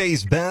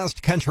Today's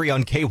best country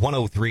on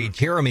K103.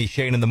 Jeremy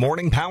Shane in the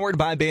morning, powered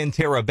by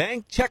Banterra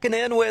Bank. Checking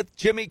in with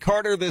Jimmy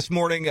Carter this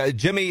morning.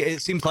 Jimmy,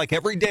 it seems like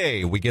every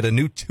day we get a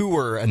new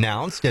tour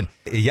announced, and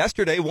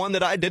yesterday one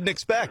that I didn't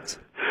expect.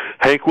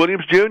 Hank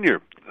Williams Jr.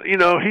 You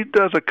know, he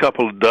does a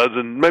couple of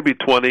dozen, maybe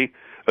 20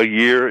 a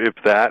year, if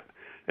that.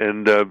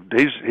 And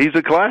he's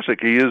a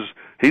classic.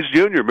 He's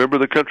junior, member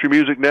of the Country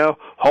Music Now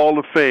Hall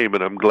of Fame,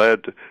 and I'm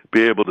glad to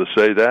be able to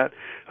say that.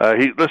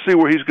 Let's see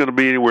where he's going to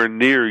be anywhere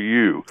near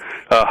you.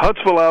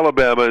 Huntsville,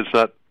 Alabama is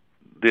not,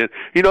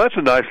 you know, that's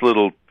a nice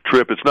little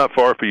trip. It's not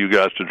far for you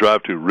guys to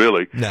drive to,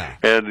 really. No.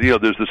 And, you know,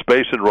 there's the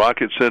Space and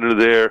Rocket Center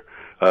there.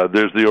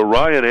 There's the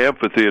Orion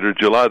Amphitheater,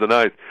 July the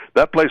 9th.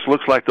 That place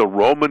looks like the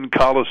Roman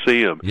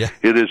Coliseum. Yeah.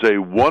 It is a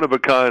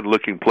one-of-a-kind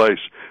looking place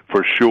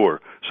for sure.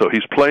 So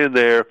he's playing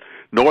there.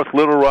 North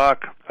Little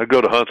Rock, I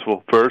go to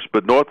Huntsville first,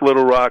 but North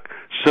Little Rock,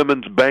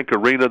 Simmons Bank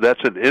Arena,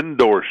 that's an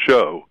indoor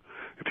show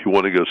if you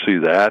want to go see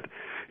that.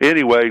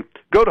 Anyway,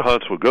 go to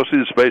Huntsville. Go see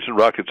the Space and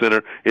Rocket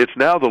Center. It's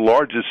now the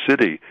largest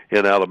city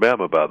in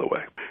Alabama, by the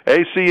way.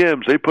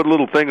 ACMs, they put a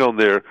little thing on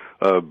their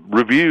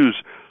reviews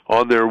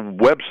on their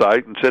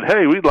website and said,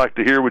 hey, we'd like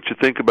to hear what you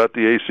think about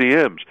the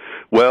ACMs.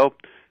 Well,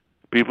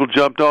 people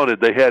jumped on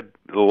it.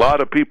 A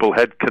lot of people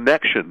had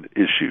connection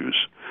issues,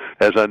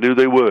 as I knew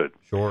they would.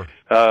 Sure.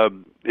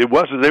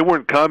 They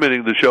weren't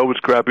commenting the show was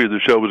crappy or the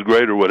show was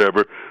great or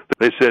whatever.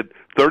 They said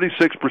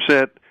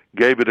 36%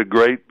 gave it a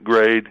great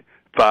grade,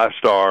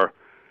 5-star.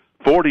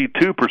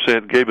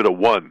 42% gave it a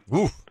 1.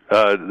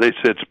 They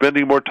said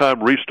spending more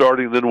time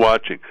restarting than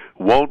watching,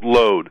 won't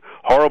load,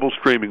 horrible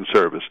streaming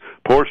service,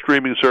 poor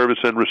streaming service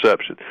and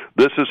reception.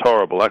 This is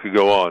horrible. I could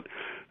go on.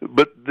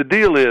 But the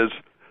deal is,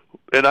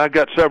 and I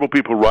got several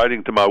people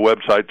writing to my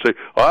website say,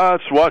 I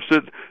just watched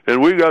it,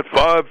 and we got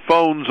 5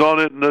 phones on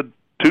it and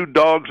 2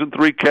 dogs and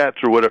 3 cats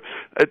or whatever.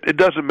 It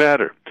doesn't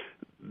matter.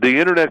 The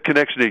Internet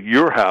connection at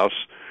your house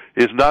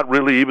is not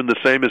really even the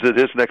same as it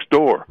is next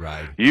door.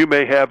 Right. You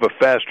may have a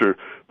faster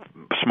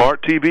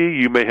smart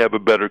TV. You may have a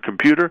better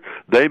computer.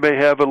 They may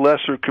have a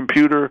lesser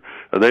computer.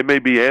 They may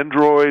be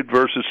Android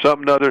versus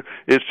something other.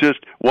 It's just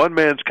one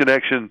man's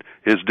connection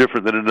is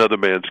different than another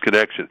man's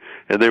connection.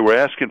 And they were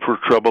asking for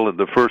trouble in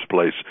the first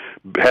place,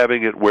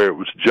 having it where it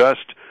was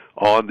just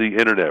on the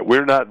Internet.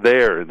 We're not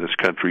there in this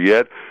country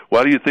yet.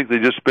 Why do you think they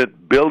just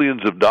spent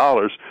billions of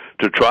dollars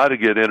to try to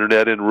get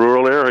Internet in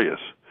rural areas?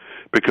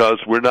 Because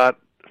we're not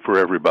for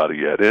everybody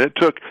yet. And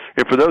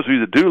for those of you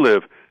that do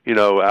live, you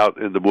know,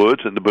 out in the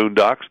woods and the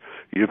boondocks,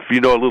 if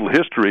you know a little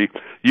history,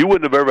 you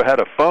wouldn't have ever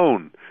had a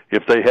phone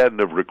if they hadn't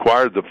have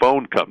required the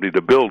phone company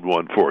to build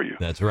one for you.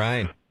 That's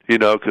right. You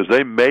know, because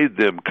they made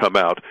them come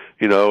out,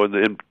 you know, and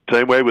the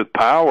same way with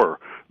power,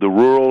 the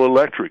rural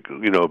electric,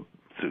 you know,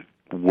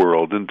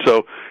 world. And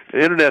so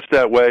the Internet's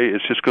that way.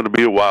 It's just going to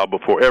be a while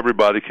before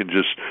everybody can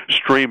just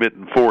stream it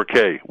in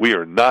 4K. We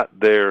are not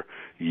there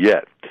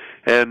yet.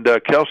 And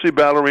Kelsey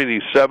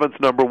Ballerini, 7th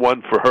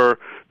 #1 for her.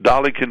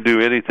 Dolly can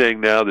do anything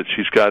now that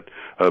she's got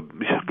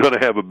going to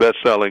have a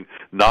best-selling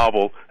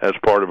novel as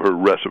part of her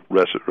resume.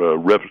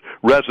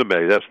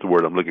 That's the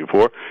word I'm looking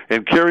for.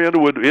 And Carrie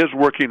Underwood is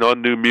working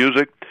on new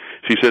music.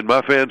 She said,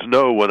 my fans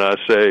know when I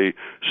say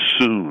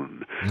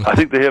soon. I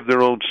think they have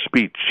their own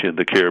speech in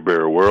the Care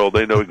Bear world.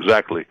 They know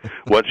exactly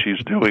what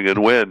she's doing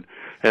and when.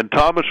 And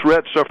Thomas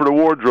Rhett suffered a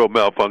wardrobe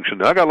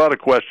malfunction. I got a lot of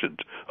questions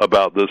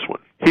about this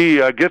one. He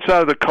gets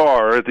out of the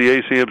car at the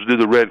ACMs to do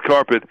the red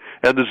carpet,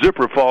 and the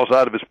zipper falls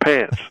out of his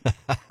pants,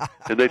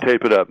 and they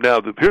tape it up.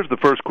 Now, here's the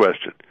first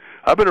question.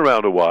 I've been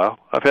around a while.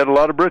 I've had a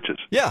lot of britches.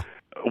 Yeah.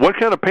 What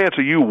kind of pants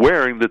are you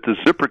wearing that the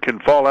zipper can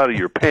fall out of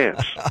your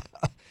pants?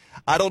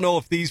 I don't know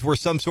if these were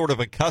some sort of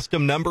a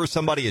custom number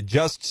somebody had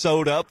just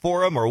sewed up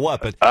for him or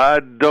what, but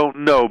I don't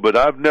know, but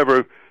I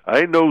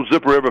ain't no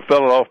zipper ever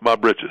fell off my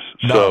britches.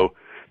 No. So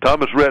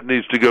Thomas Rhett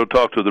needs to go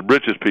talk to the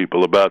britches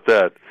people about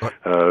that,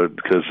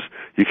 because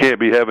you can't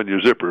be having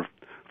your zipper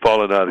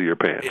falling out of your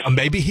pants.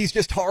 Maybe he's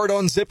just hard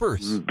on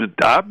zippers.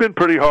 I've been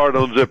pretty hard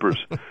on zippers.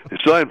 It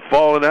still ain't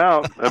falling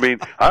out. I mean,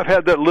 I've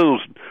had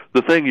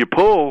the thing you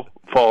pull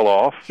fall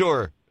off.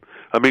 Sure.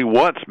 I mean,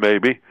 once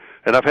maybe,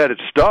 and I've had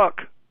it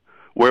stuck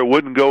where it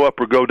wouldn't go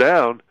up or go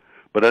down,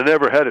 but I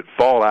never had it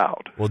fall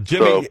out. Well,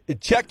 Jimmy,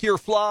 check your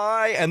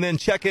fly and then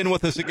check in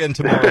with us again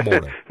tomorrow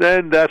morning.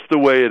 Then that's the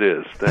way it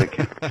is. Thank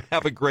you.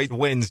 Have a great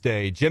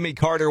Wednesday. Jimmy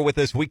Carter with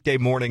us weekday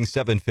morning,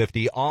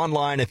 7:50.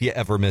 Online if you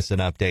ever miss an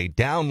update.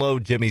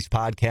 Download Jimmy's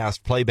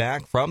podcast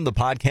playback from the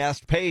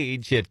podcast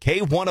page at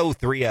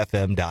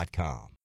K103FM.com.